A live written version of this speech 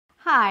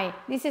Hi,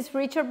 this is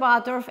Richard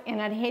Bottorff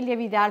and Argelia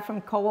Vidal from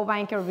Cobo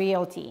Banker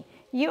Realty.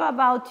 You're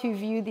about to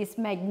view this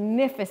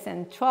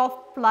magnificent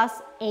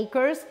 12+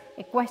 acres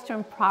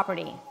equestrian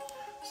property.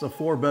 It's a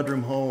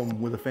 4-bedroom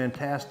home with a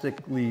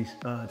fantastically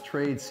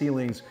trade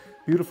ceilings,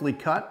 beautifully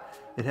cut.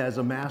 It has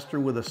a master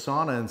with a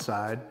sauna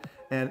inside,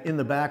 and in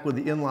the back with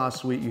the in-law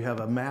suite, you have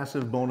a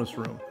massive bonus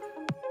room.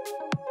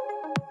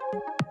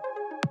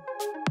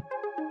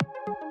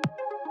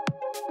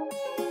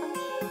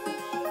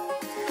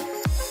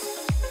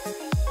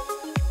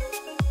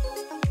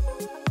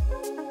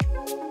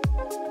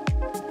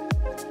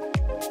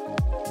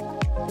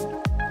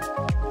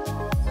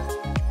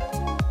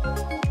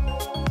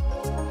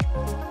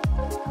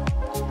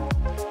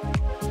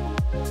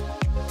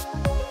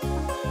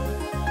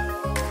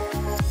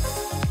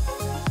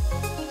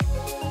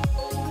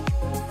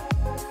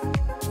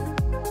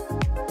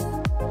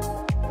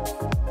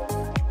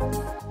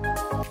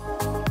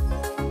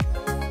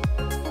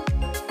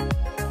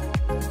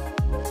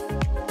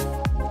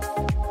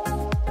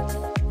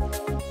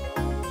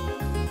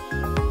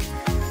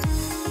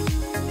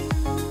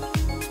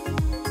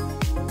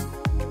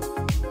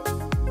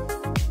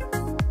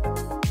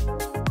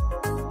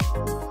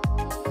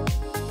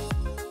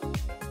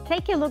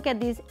 Take a look at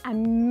this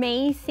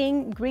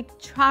amazing Greek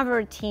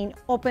travertine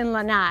open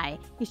lanai.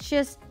 It's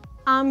just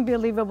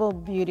unbelievable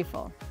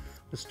beautiful.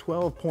 This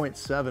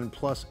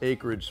 12.7+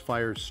 acreage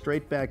fires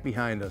straight back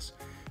behind us.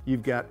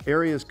 You've got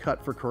areas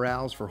cut for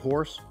corrals for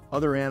horse.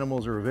 Other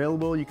animals are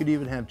available. You could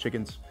even have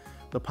chickens.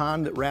 The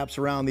pond that wraps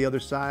around the other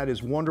side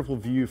is a wonderful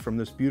view from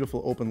this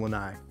beautiful open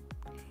lanai.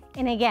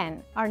 And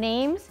again, our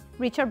names,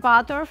 Richard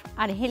Bottorff,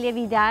 Argelia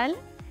Vidal,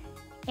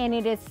 and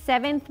it is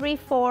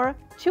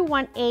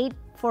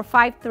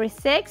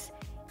 734-218-4536.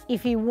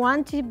 If you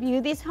want to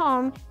view this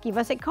home, give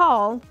us a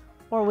call,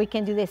 or we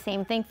can do the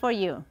same thing for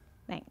you.